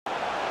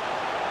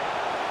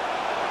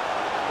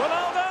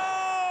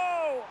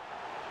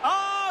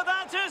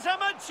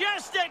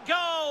Majestic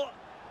goal!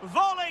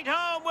 Volleyed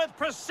home with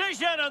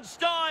precision and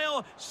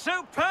style.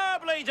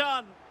 Superbly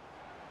done.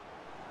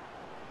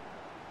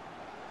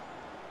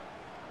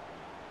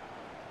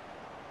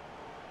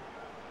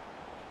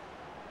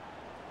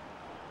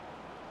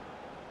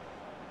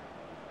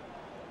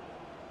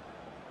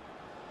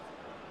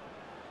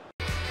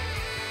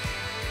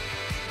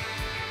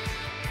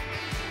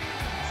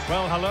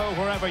 Well, hello,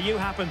 wherever you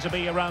happen to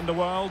be around the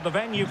world. The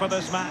venue for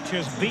this match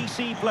is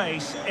BC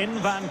Place in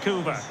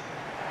Vancouver.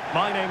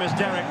 My name is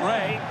Derek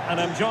Ray,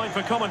 and I'm joined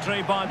for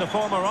commentary by the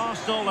former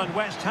Arsenal and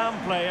West Ham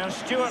player,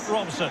 Stuart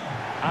Robson.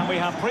 And we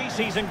have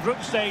pre-season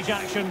group stage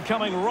action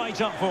coming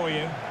right up for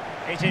you.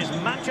 It is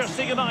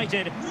Manchester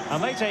United,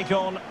 and they take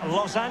on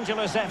Los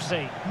Angeles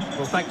FC.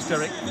 Well, thanks,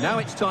 Derek. Now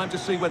it's time to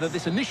see whether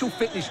this initial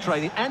fitness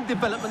training and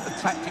development of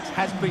tactics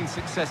has been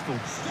successful.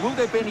 Will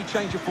there be any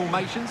change of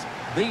formations?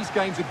 These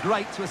games are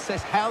great to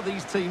assess how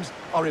these teams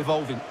are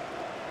evolving.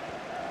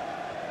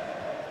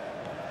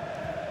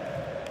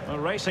 Well,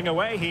 racing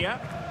away here.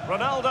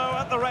 Ronaldo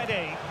at the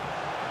ready.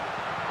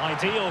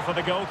 Ideal for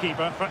the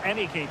goalkeeper, for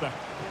any keeper.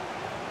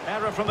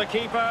 Error from the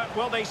keeper.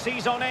 Will they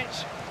seize on it?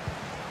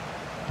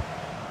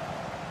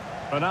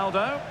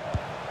 Ronaldo.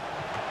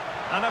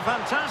 And a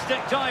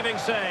fantastic diving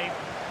save.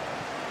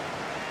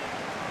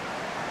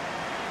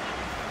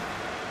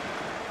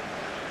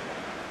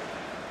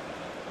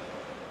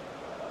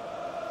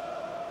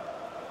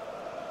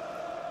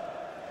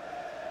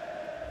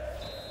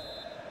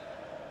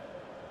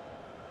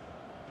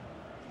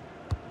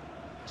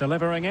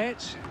 Delivering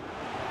it.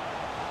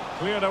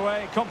 Cleared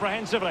away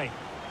comprehensively.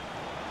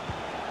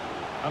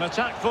 An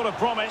attack full of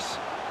promise.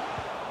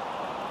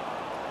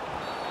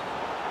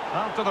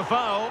 After the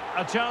foul,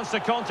 a chance to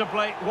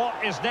contemplate what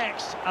is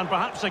next, and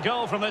perhaps a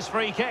goal from this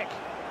free kick.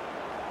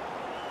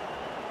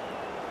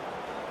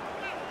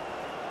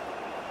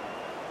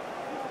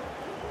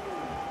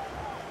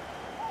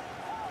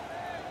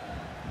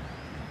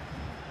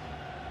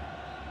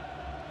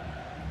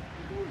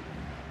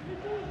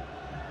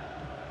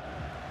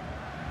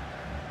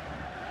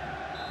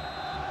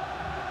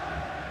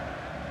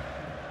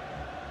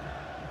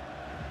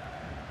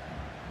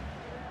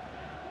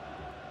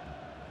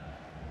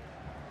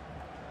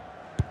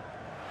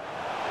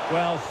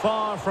 Well,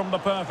 far from the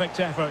perfect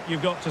effort,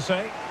 you've got to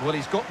say. Well,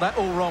 he's got that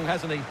all wrong,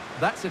 hasn't he?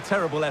 That's a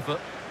terrible effort.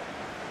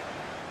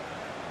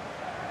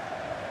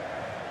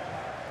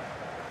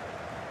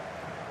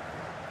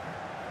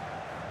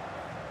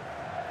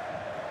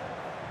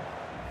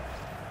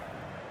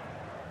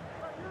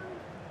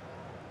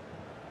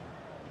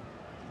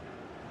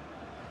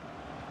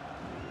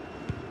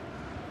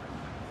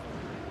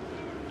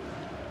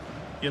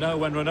 You know,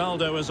 when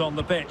Ronaldo is on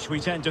the pitch, we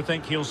tend to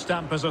think he'll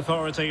stamp his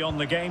authority on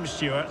the game,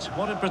 Stuart.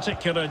 What in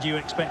particular do you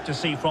expect to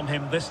see from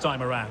him this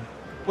time around?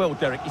 Well,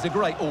 Derek, he's a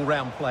great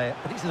all-round player,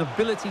 but it's his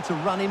ability to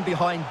run in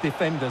behind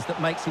defenders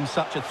that makes him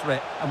such a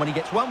threat. And when he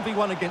gets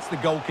 1v1 against the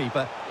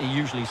goalkeeper, he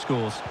usually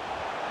scores.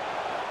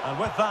 And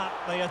with that,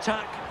 the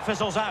attack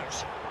fizzles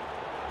out.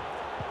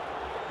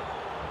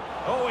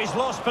 Oh, he's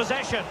lost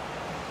possession.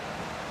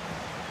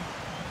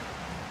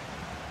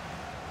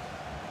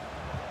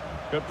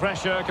 Good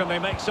pressure. Can they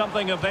make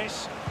something of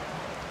this?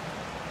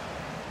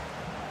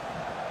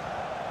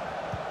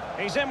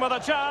 He's in with a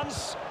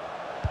chance.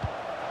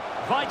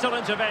 Vital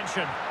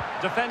intervention.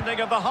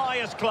 Defending of the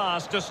highest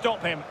class to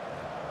stop him.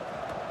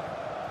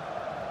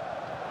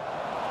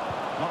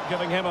 Not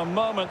giving him a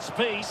moment's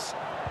peace.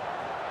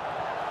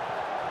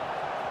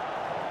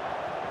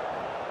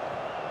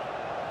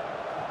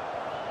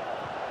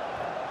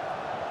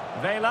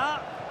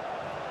 Vela.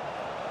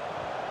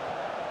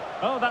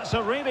 Oh, that's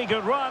a really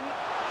good run.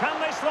 Can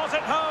they slot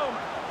it home?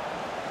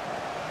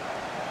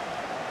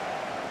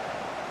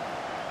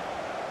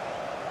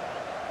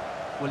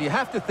 Well, you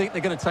have to think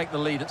they're going to take the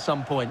lead at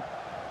some point,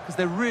 because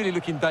they're really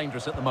looking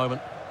dangerous at the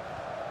moment.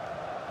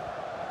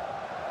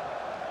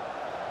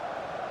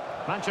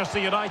 Manchester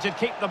United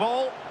keep the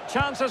ball.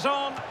 Chances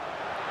on.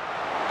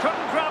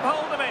 Couldn't grab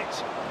hold of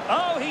it.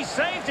 Oh, he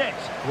saved it.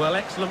 Well,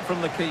 excellent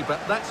from the keeper.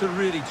 That's a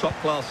really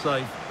top-class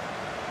save.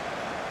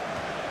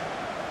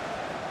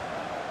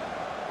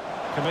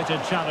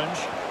 Committed challenge.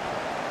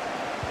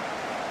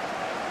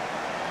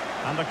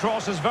 And the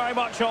cross is very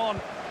much on.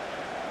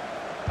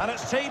 And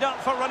it's teed up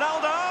for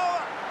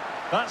Ronaldo.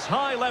 That's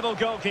high-level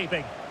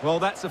goalkeeping. Well,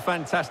 that's a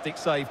fantastic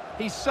save.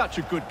 He's such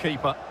a good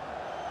keeper.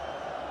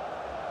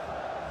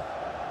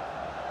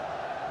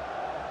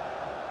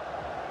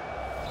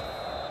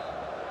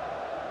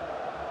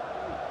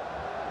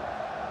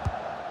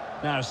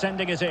 Now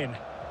sending it in.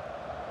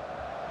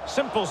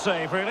 Simple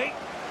save, really.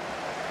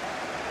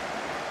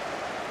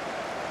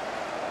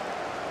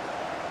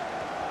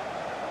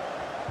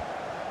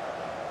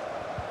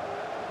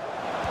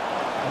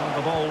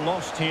 The ball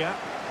lost here.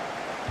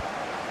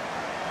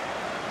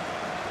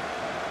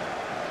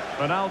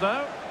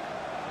 Ronaldo.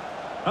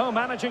 Oh,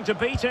 managing to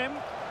beat him.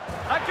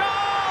 A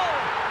goal!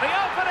 The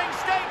opening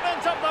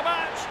statement of the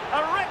match.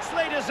 A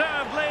richly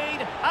deserved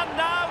lead. And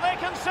now they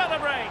can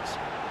celebrate.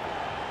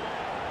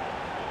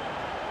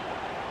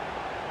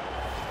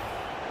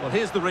 Well,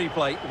 here's the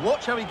replay.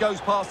 Watch how he goes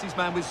past his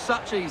man with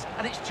such ease,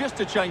 and it's just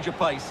a change of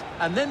pace.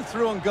 And then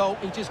through on goal,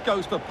 he just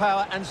goes for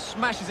power and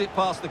smashes it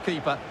past the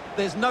keeper.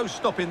 There's no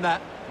stopping that.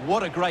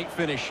 What a great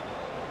finish.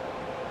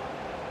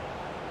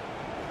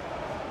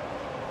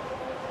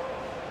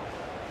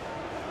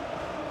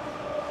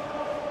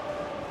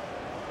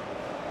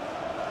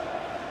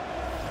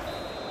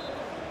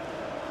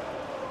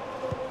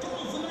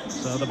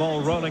 So the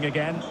ball rolling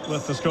again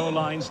with the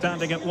scoreline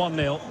standing at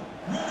 1-0.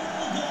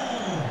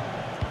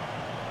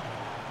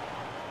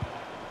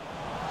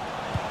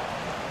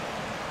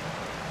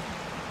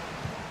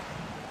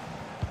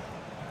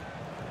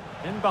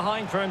 In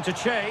behind for him to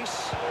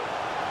chase.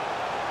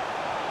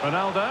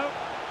 Ronaldo.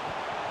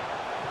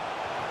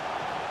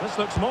 This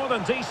looks more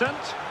than decent.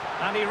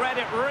 And he read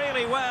it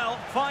really well.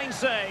 Fine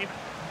save.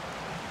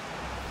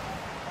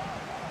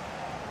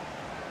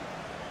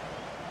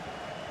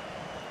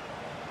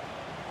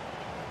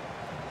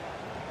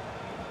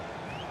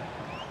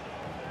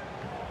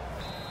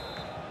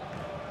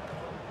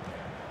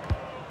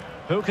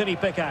 Who can he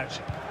pick out?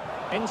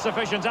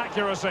 Insufficient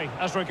accuracy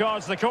as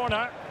regards the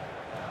corner.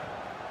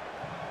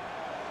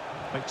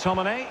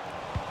 McTominay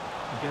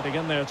getting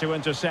in there to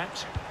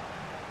intercept.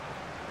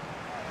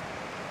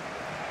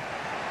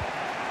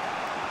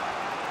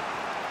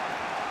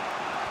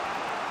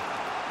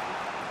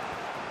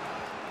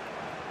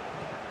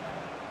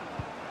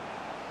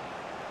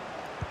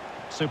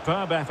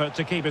 Superb effort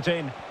to keep it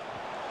in.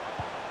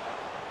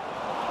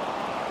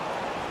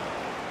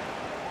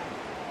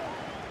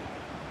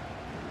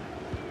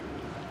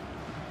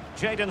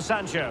 Jadon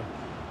Sancho.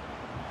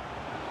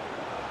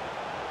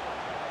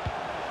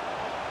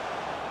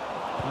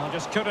 Well,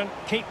 just couldn't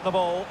keep the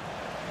ball.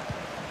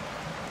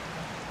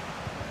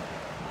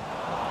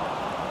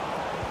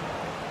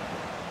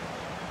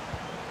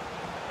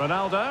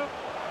 Ronaldo.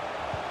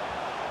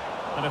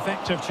 An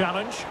effective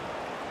challenge.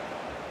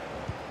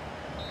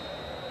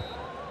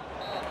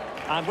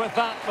 And with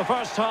that, the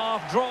first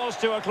half draws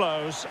to a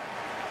close.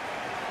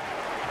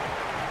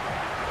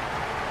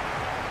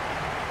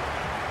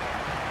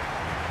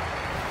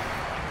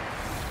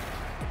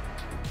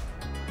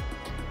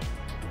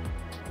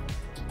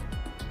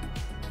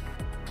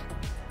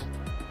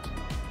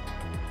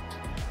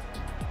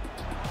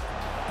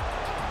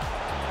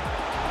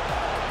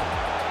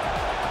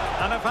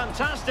 And a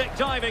fantastic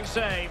diving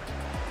save.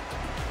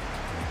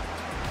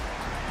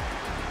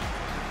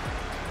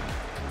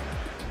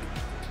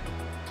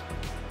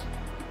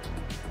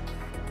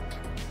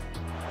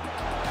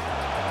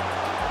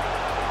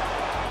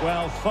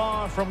 Well,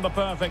 far from the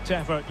perfect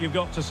effort, you've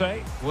got to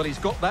say. Well, he's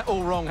got that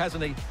all wrong,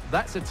 hasn't he?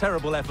 That's a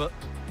terrible effort.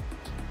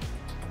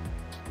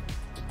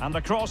 And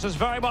the cross is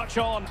very much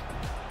on.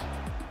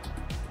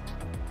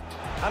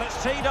 And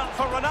it's teed up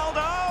for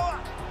Ronaldo.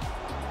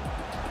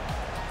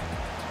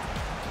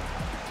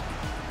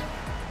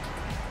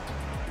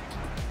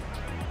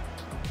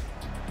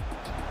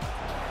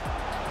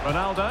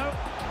 Ronaldo.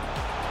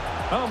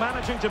 Oh,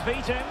 managing to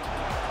beat him.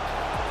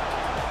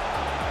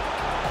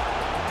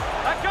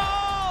 A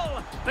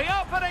goal!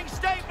 The opening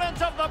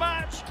statement of the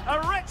match. A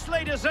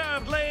richly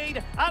deserved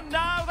lead. And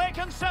now they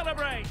can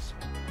celebrate.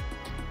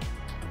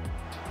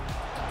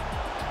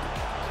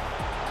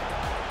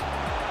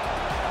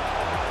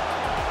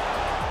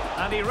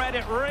 And he read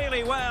it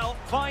really well.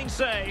 Fine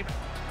save.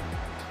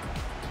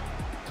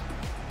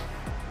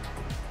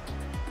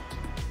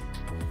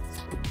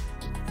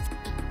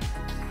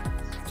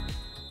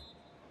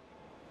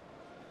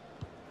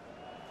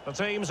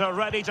 The teams are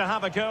ready to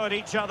have a go at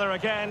each other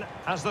again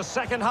as the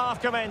second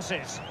half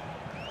commences.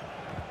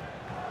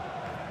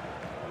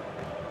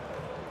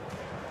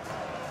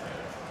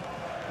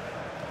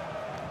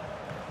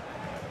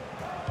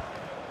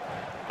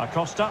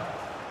 Acosta.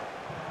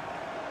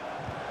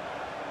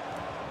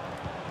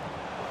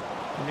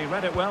 And he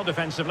read it well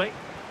defensively.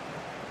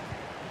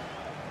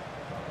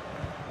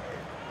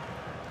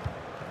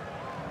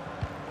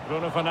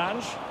 Bruno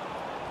Fernandes.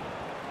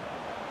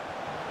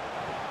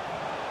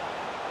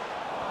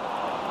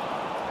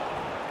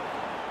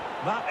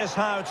 That is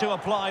how to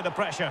apply the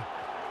pressure.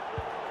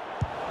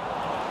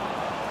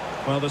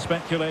 Well, the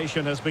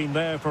speculation has been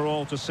there for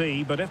all to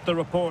see, but if the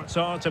reports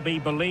are to be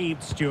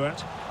believed,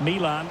 Stuart,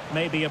 Milan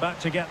may be about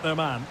to get their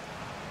man.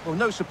 Well,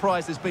 no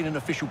surprise there's been an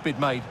official bid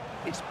made.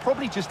 It's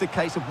probably just a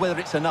case of whether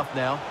it's enough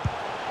now.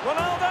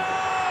 Ronaldo!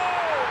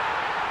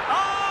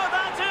 Oh,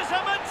 that is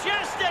a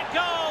majestic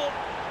goal!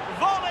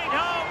 Volleyed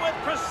home with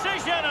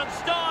precision and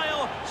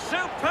style.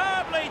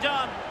 Superbly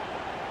done.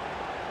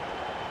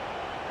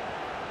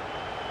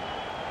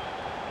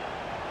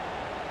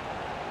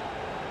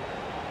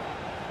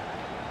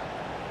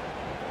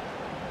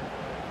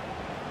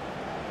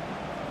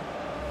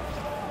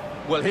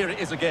 Well, here it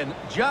is again.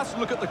 Just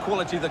look at the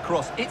quality of the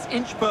cross. It's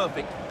inch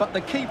perfect, but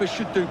the keeper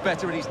should do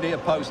better at his near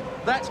post.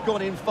 That's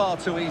gone in far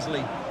too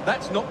easily.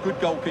 That's not good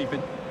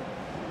goalkeeping.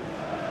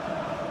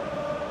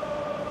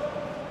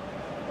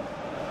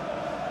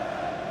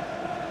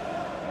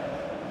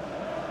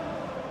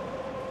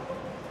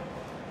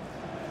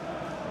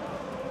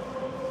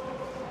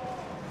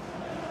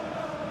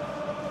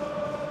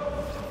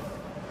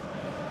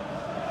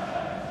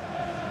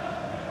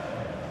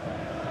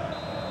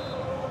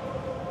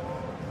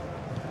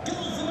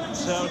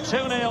 So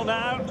 2-0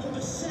 now. Number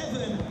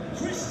 7,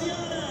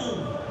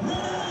 Cristiano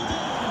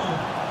Ronaldo.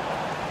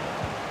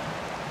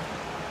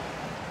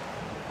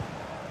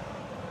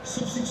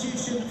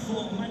 Substitution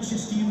for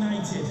Manchester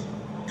United.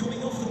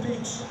 Coming off the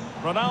pitch.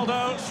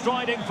 Ronaldo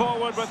striding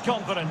forward with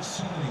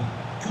confidence.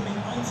 Coming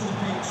onto the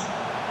pitch.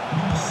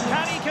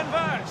 Can he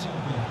convert?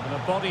 And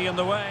a body in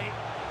the way.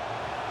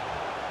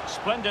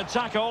 Splendid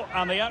tackle,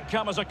 and the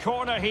outcome is a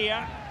corner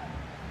here.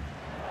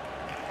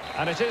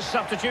 And it is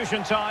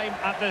substitution time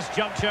at this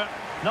juncture,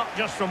 not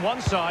just from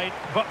one side,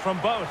 but from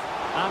both.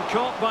 And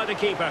caught by the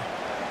keeper.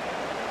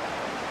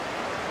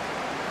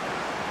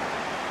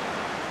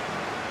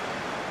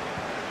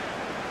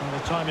 Well,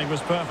 the timing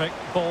was perfect.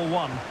 Ball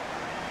one.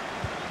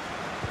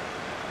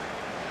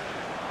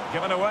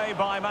 Given away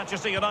by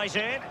Manchester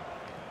United.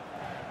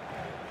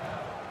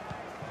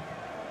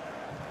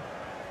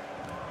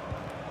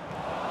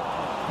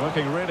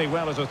 Working really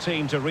well as a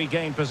team to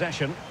regain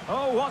possession.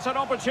 Oh, what an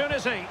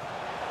opportunity!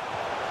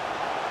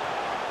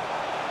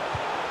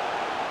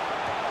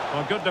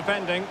 Well, good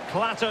defending,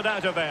 clattered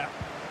out of there.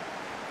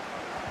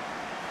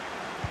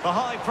 The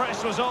high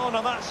press was on,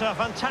 and that's a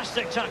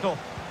fantastic tackle.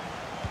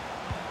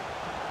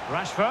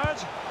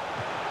 Rashford,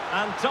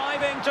 and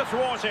diving to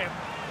thwart him.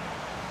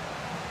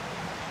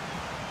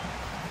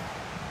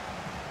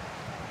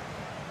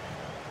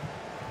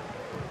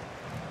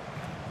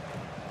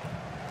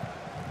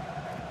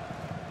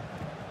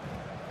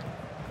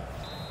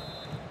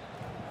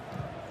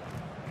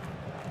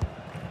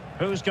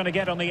 Who's going to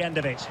get on the end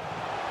of it?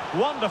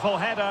 Wonderful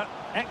header,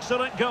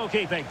 excellent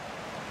goalkeeping.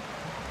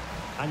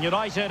 And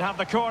United have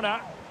the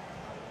corner.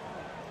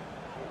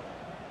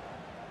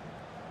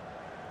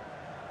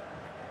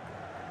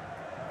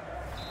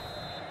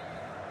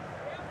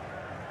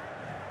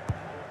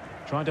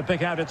 Trying to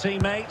pick out a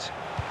teammate.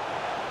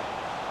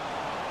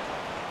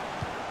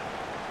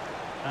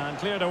 And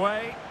cleared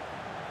away.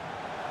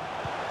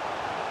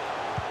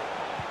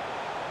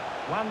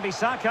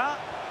 Wan-Bissaka.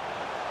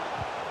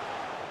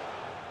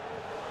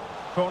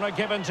 Corner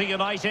given to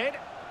United.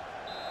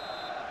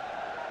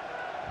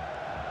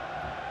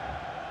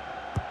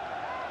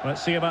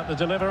 Let's see about the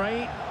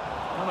delivery.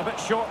 And a bit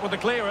short with the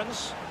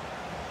clearance.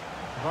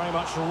 Very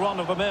much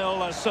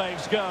run-of-the-mill as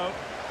saves go.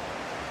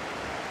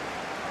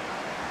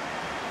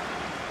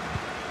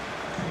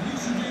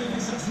 Lucy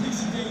Davis, that's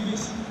Lucy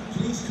Davis.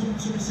 Please come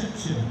to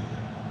reception.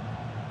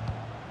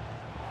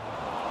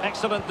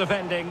 Excellent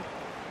defending.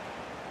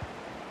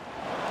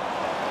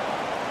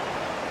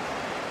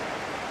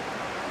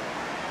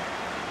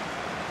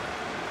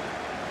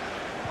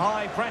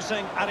 High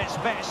pressing at its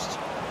best.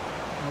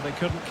 Well, they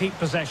couldn't keep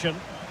possession.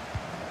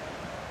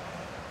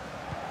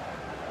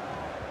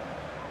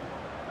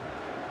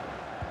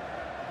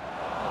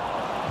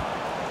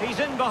 He's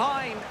in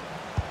behind.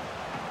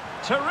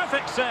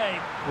 Terrific save.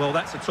 Well,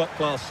 that's a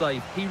top-class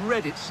save. He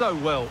read it so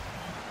well.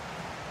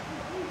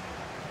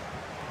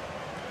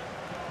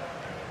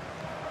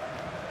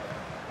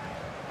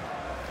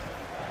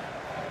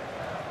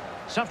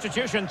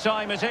 Substitution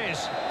time it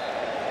is.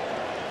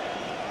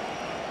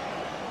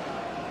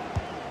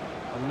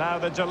 And now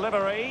the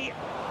delivery.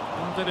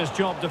 Did his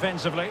job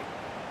defensively.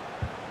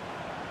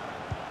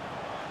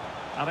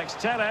 Alex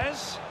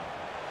Telles.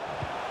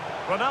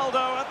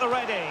 Ronaldo at the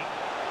ready.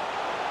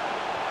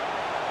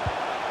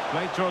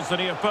 Played towards the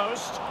near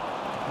post.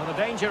 Well, the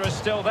danger is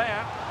still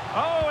there.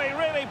 Oh, he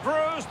really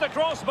bruised the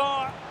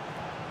crossbar.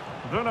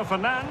 Bruno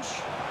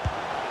Fernandes.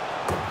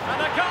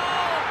 And a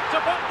goal to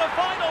put the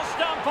final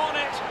stamp on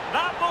it.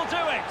 That will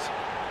do it.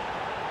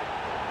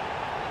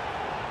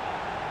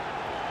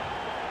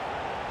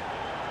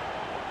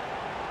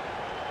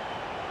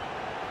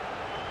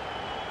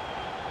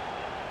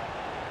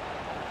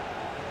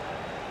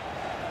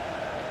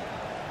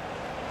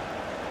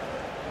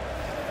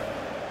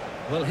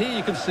 Well, here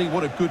you can see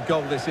what a good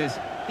goal this is.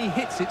 He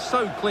hits it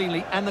so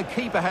cleanly, and the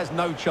keeper has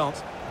no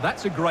chance.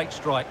 That's a great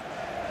strike.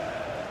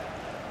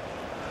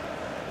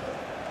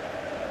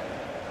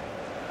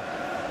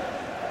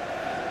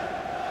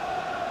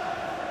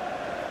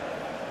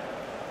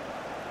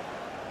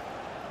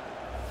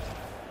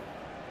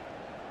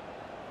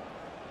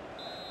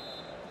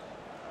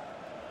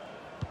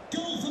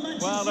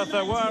 Well, if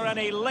there were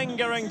any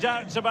lingering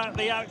doubts about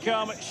the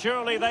outcome,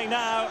 surely they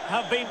now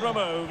have been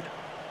removed.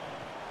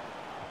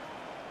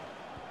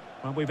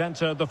 Well, we've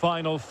entered the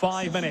final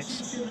 5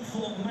 minutes.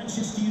 For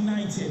Manchester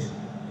United.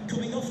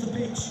 Coming off the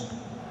pitch.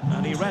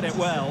 And he read it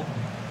well.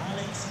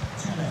 Alex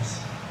Telles.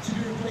 To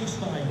be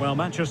replaced by... Well,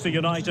 Manchester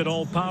United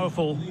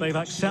all-powerful. They've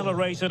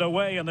accelerated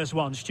away in this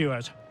one,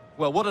 Stuart.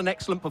 Well, what an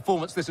excellent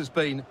performance this has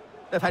been.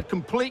 They've had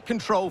complete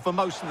control for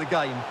most of the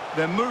game.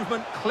 Their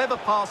movement, clever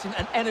passing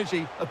and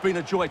energy have been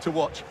a joy to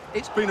watch.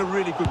 It's been a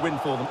really good win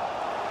for them.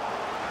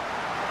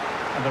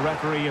 And the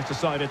referee has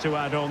decided to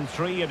add on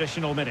 3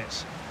 additional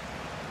minutes.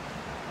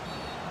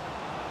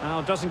 Now,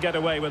 doesn't get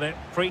away with it.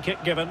 Free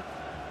kick given.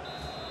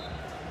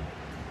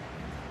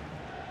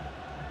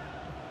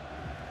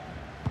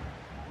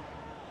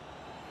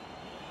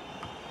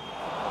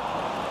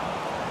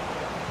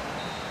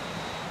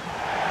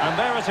 And And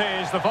there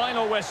it is, the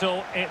final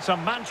whistle. It's a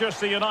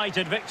Manchester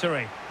United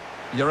victory.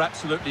 You're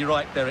absolutely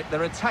right, Derek.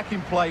 Their attacking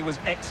play was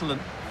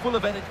excellent, full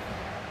of energy.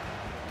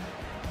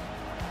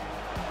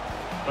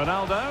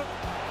 Ronaldo.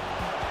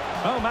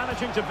 Oh,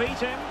 managing to beat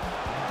him.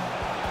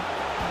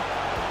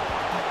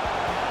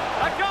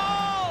 A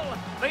goal!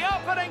 The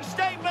opening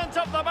statement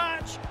of the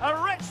match.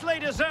 A richly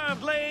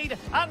deserved lead.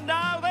 And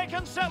now they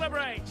can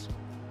celebrate.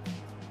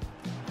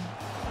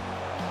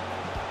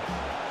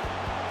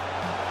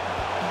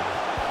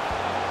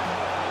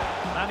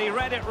 And he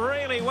read it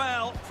really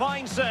well.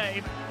 Fine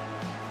save.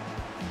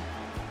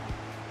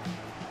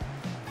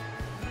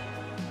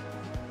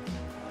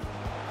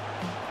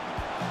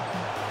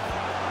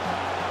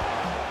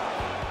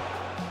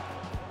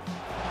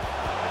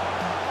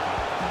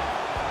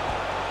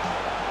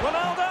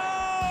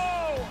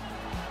 Ronaldo!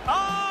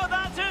 Oh,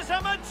 that is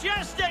a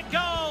majestic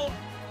goal!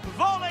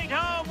 Volleyed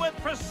home with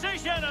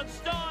precision and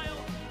style.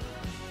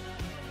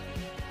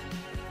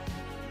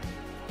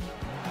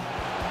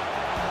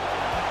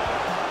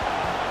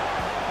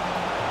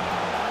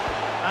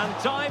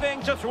 And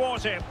diving to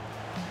thwart him.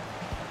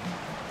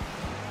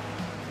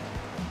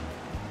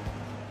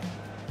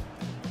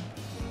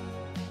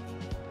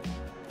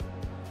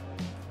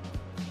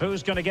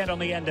 Who's going to get on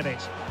the end of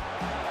it?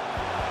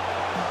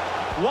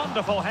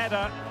 Wonderful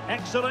header,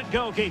 excellent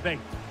goalkeeping.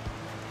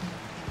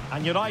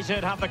 And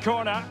United have the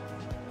corner.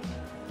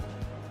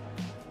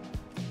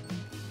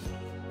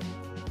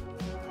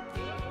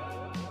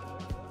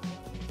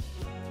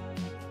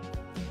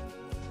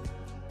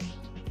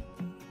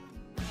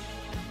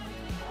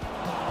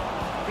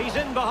 He's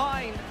in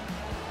behind.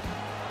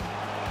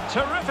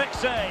 Terrific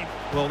save.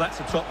 Well, that's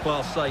a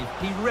top-class save.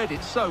 He read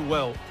it so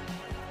well.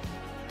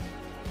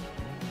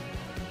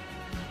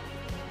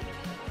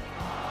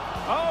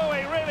 Oh,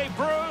 he really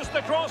bruised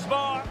the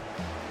crossbar.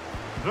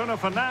 Bruno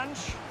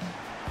Fernandes.